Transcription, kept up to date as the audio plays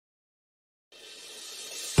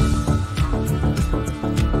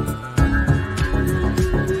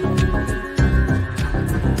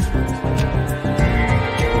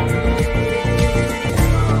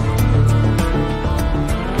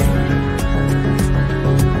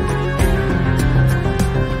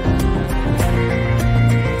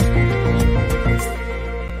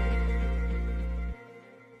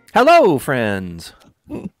Hello, friends.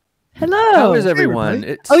 Hello. How is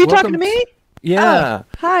everyone? Oh, you're talking to me? Yeah. Oh,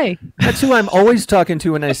 hi. That's who I'm always talking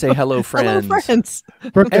to when I say hello, friends. Hello, friends.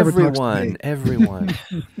 Everyone.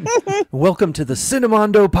 Welcome to the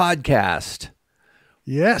Cinemondo podcast.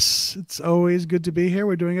 Yes, it's always good to be here.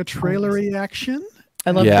 We're doing a trailer reaction.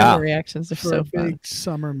 I love trailer reactions. They're so fun. Big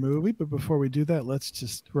summer movie. But before we do that, let's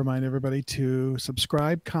just remind everybody to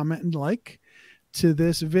subscribe, comment, and like to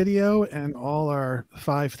this video and all our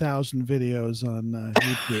 5,000 videos on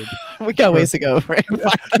YouTube. We got ways to go, right?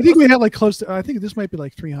 I think we have like close to, I think this might be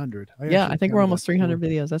like 300. I think we're almost 300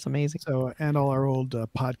 videos. That's amazing. So, and all our old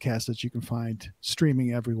podcasts that you can find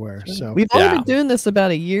streaming everywhere. So we've only been doing this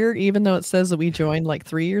about a year, even though it says that we joined like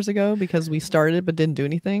 3 years ago because we started but didn't do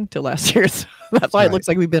anything till last year. So that's why it looks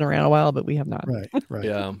like we've been around a while, but we have not. Right.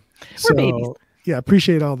 Yeah. We're babies. Yeah,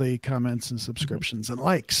 appreciate all the comments and subscriptions and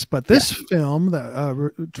likes. But this film,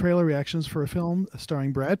 the trailer reactions for a film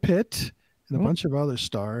starring Brad Pitt and a bunch of other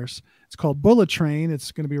stars. It's called Bullet Train.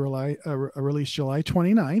 It's going to be released July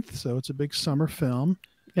 29th, so it's a big summer film.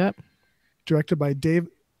 Yep. Directed by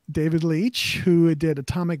David Leitch, who did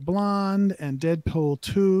Atomic Blonde and Deadpool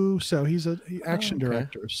 2. So he's an action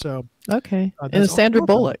director. So and Sandra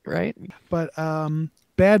Bullock, right? But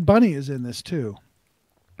Bad Bunny is in this too.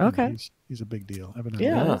 Okay. He's a big deal.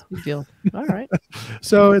 Yeah, that's a big deal. All right.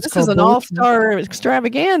 So this is an all-star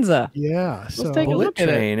extravaganza. Yeah. Let's take a look at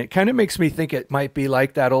it. It kind of makes me think it might be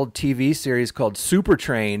like that old TV series called Super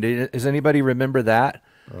Train. Does anybody remember that?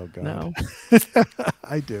 Oh God. No.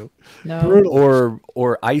 I do. No. Brutal.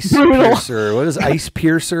 Or Ice Piercer. What is Ice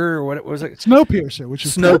Piercer? Or what was it? Snowpiercer, which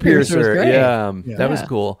is Snowpiercer. Yeah, that was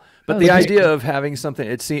cool. But the idea of having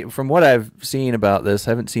something, from what I've seen about this,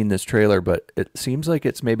 I haven't seen this trailer, but it seems like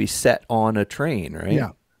it's maybe set on a train, right?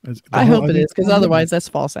 Yeah. I hope it is, because otherwise that's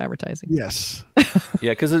false advertising. Yes.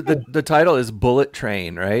 Yeah, because the title is Bullet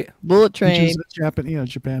Train, right? Bullet Train. Which is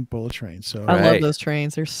Japan Bullet Train. So I love those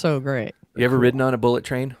trains. They're so great. You ever ridden on a bullet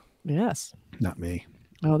train? Yes. Not me.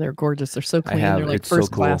 Oh, they're gorgeous. They're so clean. They're like first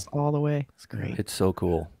class all the way. It's great. It's so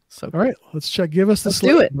cool. So cool. All right, let's check. Give us the Let's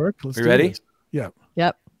do it. Burk. Let's you ready? This. Yeah.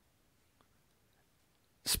 Yep.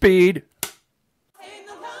 Speed.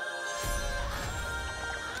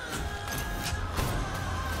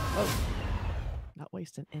 Oh. Not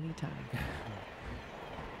wasting any time.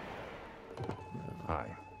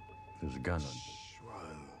 Hi. There's a gun on.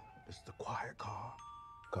 It's the quiet car.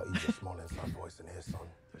 Got even small inside voice in here, son.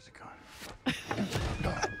 There's a gun.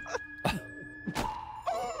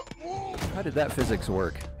 How did that physics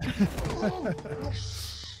work?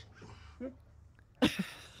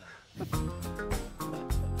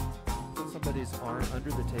 Somebody's arm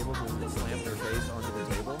under the table so they slammed their face onto the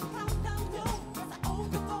table.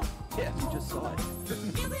 Yeah, you just saw it.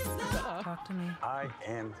 Talk to me. I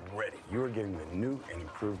am ready. You are getting the new and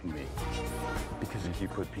improved me. Because if you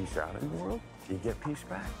put peace out in the world, you get peace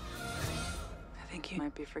back. I think you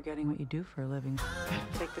might be forgetting what you do for a living.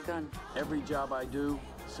 Take the gun. Every job I do,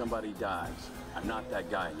 somebody dies. I'm not that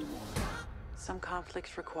guy anymore. Some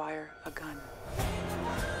conflicts require a gun.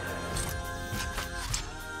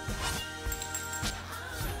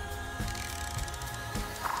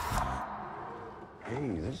 Hey,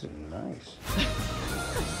 this is nice.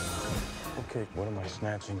 Okay, what am I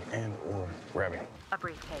snatching and or grabbing? A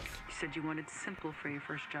briefcase. You said you wanted simple for your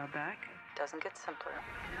first job back. Doesn't get simpler.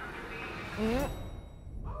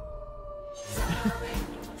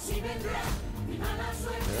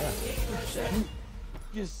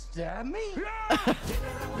 You stab me?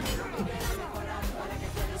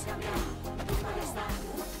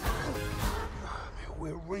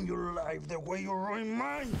 We'll ruin your life the way you ruin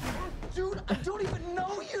mine. Dude, I don't even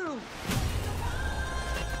know you.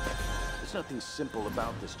 There's nothing simple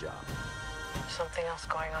about this job. Something else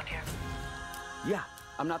going on here. Yeah,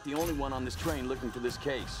 I'm not the only one on this train looking for this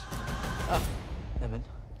case. Lemon,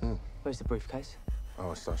 where's the briefcase?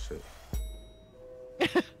 Oh, it's not shit.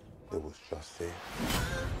 It was just it.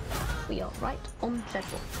 We are right on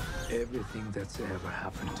schedule. Everything that's ever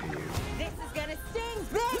happened to you This is gonna sting,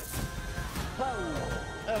 bitch!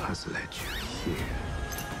 has led you here.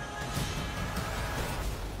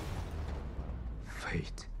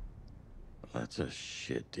 Fate. That's a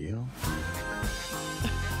shit deal.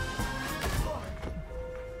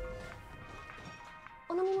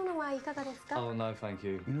 Oh, no, thank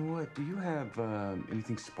you. You know what? Do you have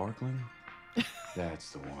anything sparkling?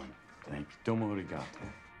 That's the one. Thank you. Domo arigato.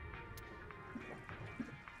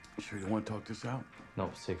 You sure you want to talk this out?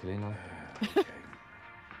 Not particularly, no. Okay.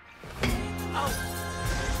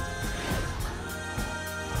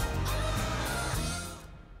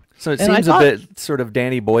 So it seems a bit sort of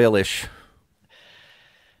Danny Boyle-ish.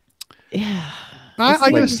 Yeah.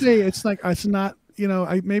 I gotta say, it's like it's not. You know,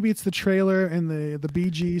 maybe it's the trailer and the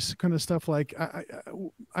Bee Gees kind of stuff. Like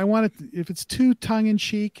I want it. If it's too tongue in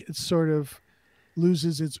cheek, it sort of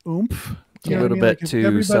loses its oomph. A little bit like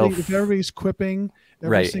too if everybody's quipping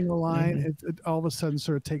every single line, it all of a sudden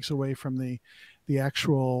sort of takes away from the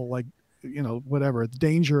actual, like, you know, whatever the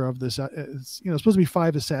danger of this. It's, you know, it's supposed to be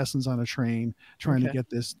 5 assassins on a train trying to get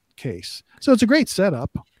this case. So it's a great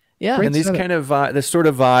setup. Yeah, and these kind of this sort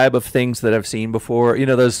of vibe of things that I've seen before, you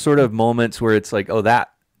know, those sort of moments where it's like, oh,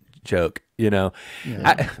 that joke, you know.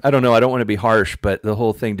 I don't know, I don't want to be harsh, but the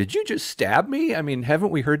whole thing, did you just stab me? I mean,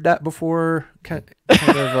 haven't we heard that before? Kind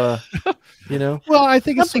of you know. Well, I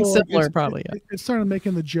think something similar, probably. It's started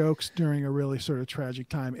making the jokes during a really sort of tragic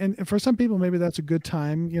time, and for some people, maybe that's a good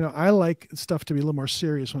time. You know, I like stuff to be a little more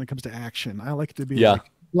serious when it comes to action. I like it to be like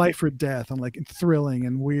life or death, and like thrilling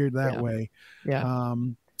and weird that way.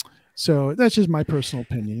 So that's just my personal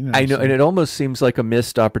opinion. You know, I know, and it almost seems like a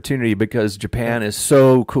missed opportunity because Japan is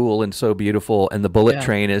so cool and so beautiful, and the bullet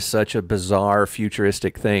train is such a bizarre,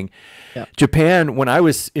 futuristic thing. Japan, when I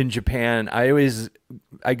was in Japan,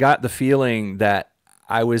 I got the feeling that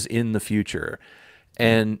I was in the future,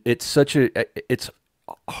 and it's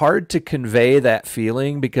hard to convey that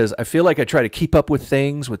feeling because I feel like I try to keep up with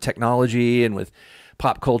things, with technology and with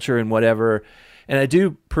pop culture and whatever. And I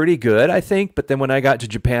do pretty good, I think. But then when I got to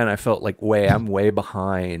Japan, I felt like, I'm way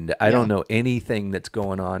behind. I don't know anything that's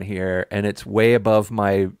going on here. And it's way above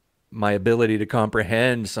my ability to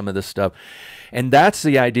comprehend some of this stuff. And that's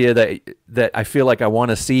the idea that I feel like I want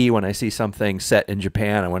to see when I see something set in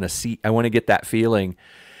Japan. I want to get that feeling.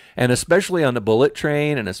 And especially on the bullet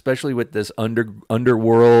train, and especially with this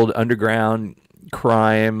underworld, underground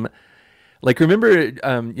crime. Like, remember,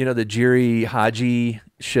 you know, the Jiri Haji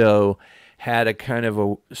show had a kind of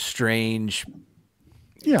a strange,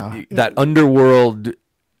 that underworld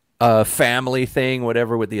family thing,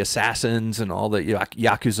 whatever, with the assassins and all the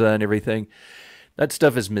Yakuza and everything. That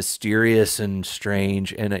stuff is mysterious and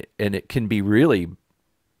strange, and it can be really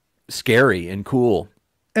scary and cool.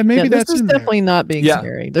 And maybe this is definitely not being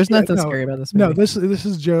scary. There's nothing scary about this movie. No, this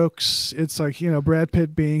is jokes. It's like, you know, Brad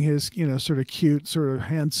Pitt being his, you know, sort of cute, sort of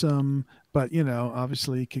handsome, but, you know,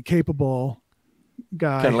 obviously capable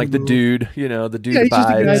guy, kind of like the dude, you know, the dude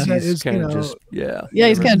vibes. He's kind of just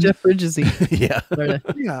he's kind of Jeff Bridges-y.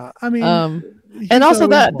 I mean, and also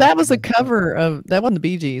that was a cover of, that wasn't the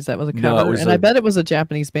Bee Gees, that was a cover, and I bet it was a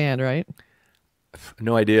Japanese band, right?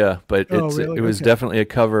 No idea, but it was definitely a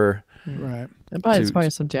cover, right? It's probably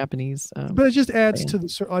some Japanese, but it just adds to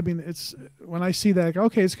the. I mean, it's when I see that,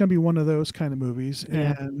 okay, it's going to be one of those kind of movies,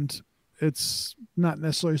 and it's not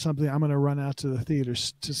necessarily something I'm going to run out to the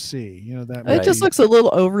theaters to see. You know, that it just looks a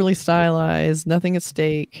little overly stylized, nothing at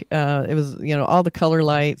stake. It was, you know, all the color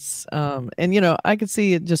lights, and you know, I could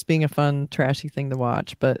see it just being a fun, trashy thing to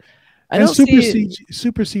watch, but I don't see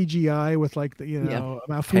super CGI with like the, you know,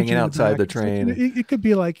 hanging outside the train. It could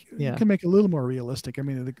be like, it can make it a little more realistic. I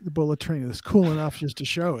mean, the bullet train is cool enough just to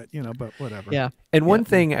show it, you know, but whatever. Yeah. And one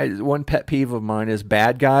thing, one pet peeve of mine is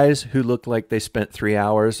bad guys who look like they spent 3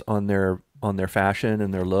 hours on their fashion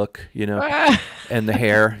and their look, you know, and the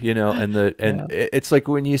hair, you know, and it's like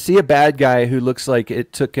when you see a bad guy who looks like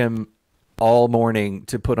it took him all morning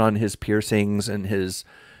to put on his piercings and his,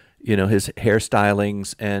 you know, his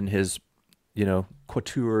hairstylings and his, you know,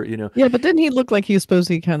 couture, you know. Yeah, but didn't he look like he was supposed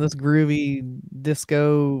to be kind of this groovy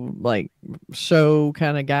disco, like, show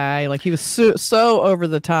kind of guy? Like, he was so over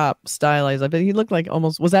the top stylized. I bet he looked like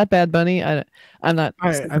almost, was that Bad Bunny? I'm not.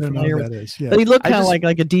 I don't know what that is. Yeah. But he looked kind of like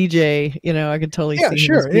a DJ. You know, I could totally see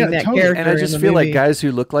him being that character. And I just feel like guys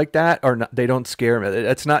who look like that are not. They don't scare me.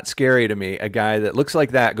 It's not scary to me. A guy that looks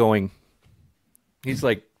like that going. He's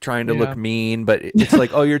like trying to look mean, but it's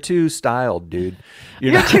like, oh, you're too styled, dude.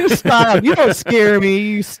 You're too styled. You don't scare me,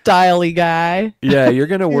 you styly guy. Yeah, you're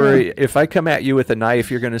gonna worry if I come at you with a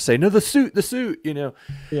knife. You're gonna say, no, the suit, you know.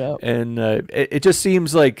 Yeah. And it just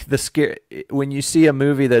seems like the scare when you see a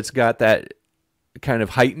movie that's got that kind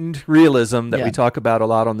of heightened realism that we talk about a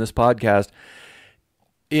lot on this podcast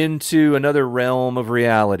into another realm of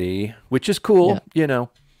reality, which is cool, you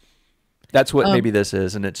know. That's what maybe this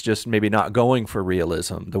is, and it's just maybe not going for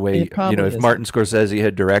realism the way, you know, if Martin Scorsese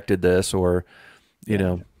had directed this, or, you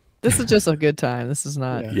know. This is just a good time. This is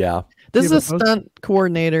not. Yeah. This is a stunt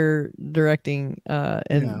coordinator directing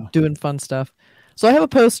and doing fun stuff. So I have a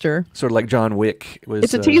poster. Sort of like John Wick was.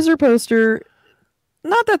 It's a teaser poster.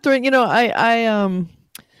 Not that threatening. You know, I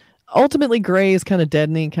ultimately gray is kind of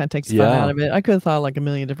deadening, kind of takes fun out of it. I could have thought like a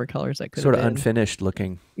million different colors that could sort of unfinished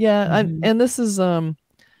looking. Yeah, and this is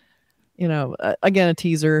you know, again, a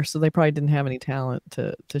teaser, so they probably didn't have any talent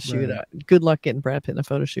to shoot. Right. Good luck getting Brad Pitt in a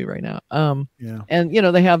photo shoot right now. Yeah. And you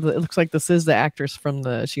know, they have. It looks like this is the actress from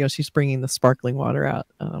the. She's bringing the sparkling water out.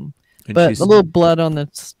 But a little blood on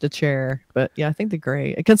the chair. But yeah, I think they're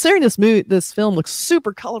great. Considering this film looks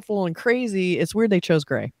super colorful and crazy, it's weird they chose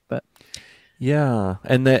gray. But yeah,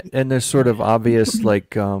 and there's sort of obvious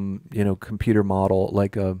like you know, computer model,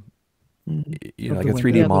 like a you know, like a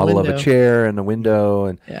 3D model of a chair and a window,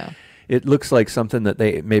 and it looks like something that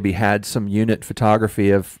they maybe had some unit photography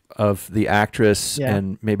of the actress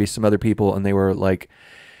and maybe some other people, and they were like.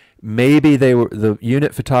 Maybe they were the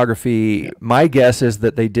unit photography. My guess is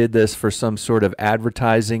that they did this for some sort of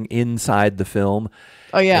advertising inside the film.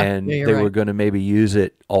 Oh yeah, and they were going to maybe use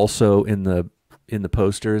it also in the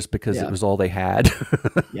posters because it was all they had.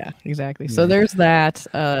 Yeah, exactly. So there's that.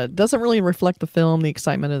 Doesn't really reflect the film, the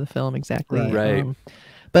excitement of the film exactly. Right.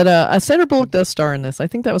 But Sandra Bullock does star in this. I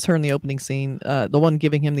think that was her in the opening scene. The one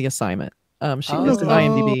giving him the assignment. She listed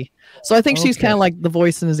IMDb. So I think she's kind of like the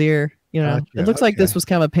voice in his ear. You know, it looks like this was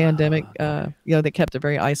kind of a pandemic. You know, they kept it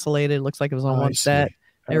very isolated. It looks like it was on one set.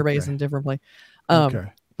 Everybody's in different place.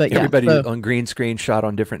 But yeah, everybody on green screen shot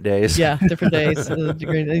on different days. Yeah, different days. You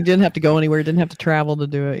didn't have to go anywhere. Didn't have to travel to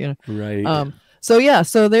do it. You know, right. So yeah,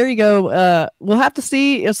 so there you go. We'll have to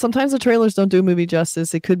see. Sometimes the trailers don't do a movie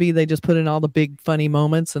justice. It could be they just put in all the big funny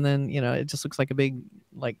moments, and then you know it just looks like a big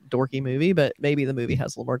like dorky movie. But maybe the movie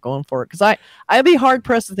has a little more going for it. Because I'd be hard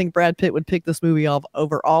pressed to think Brad Pitt would pick this movie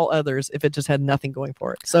over all others if it just had nothing going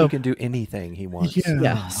for it. So he can do anything he wants.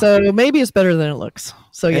 Yeah. So maybe it's better than it looks.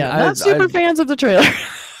 So yeah, not super fans of the trailer.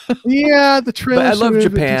 Yeah, the trailer. But I love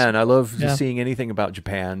Japan. I love seeing anything about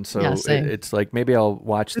Japan. So it's like maybe I'll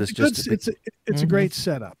watch this. It's a great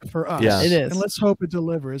setup for us. Yeah, it is. And let's hope it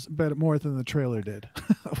delivers better more than the trailer did.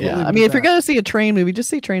 Yeah, I mean, if you're gonna see a train movie, just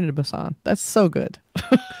see Train to Busan. That's so good.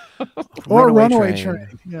 Or Runaway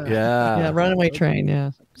Train. Yeah, Runaway Train.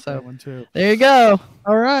 Yeah. So one too. There you go.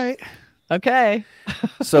 All right. Okay.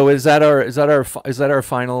 So is that our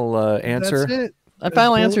final answer? That's it. My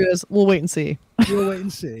final answer is we'll wait and see. We'll wait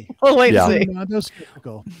and see. We'll wait and see. I'm not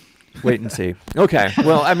skeptical. Wait and see. Okay.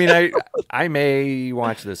 Well, I mean, I may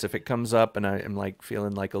watch this if it comes up, and I am like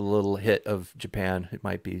feeling like a little hit of Japan. It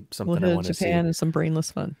might be something I want to see. Japan and some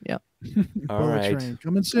brainless fun. Yeah. All right.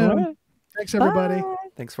 Coming soon. Right. Thanks, everybody. Bye.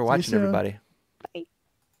 Thanks for watching, everybody. Bye.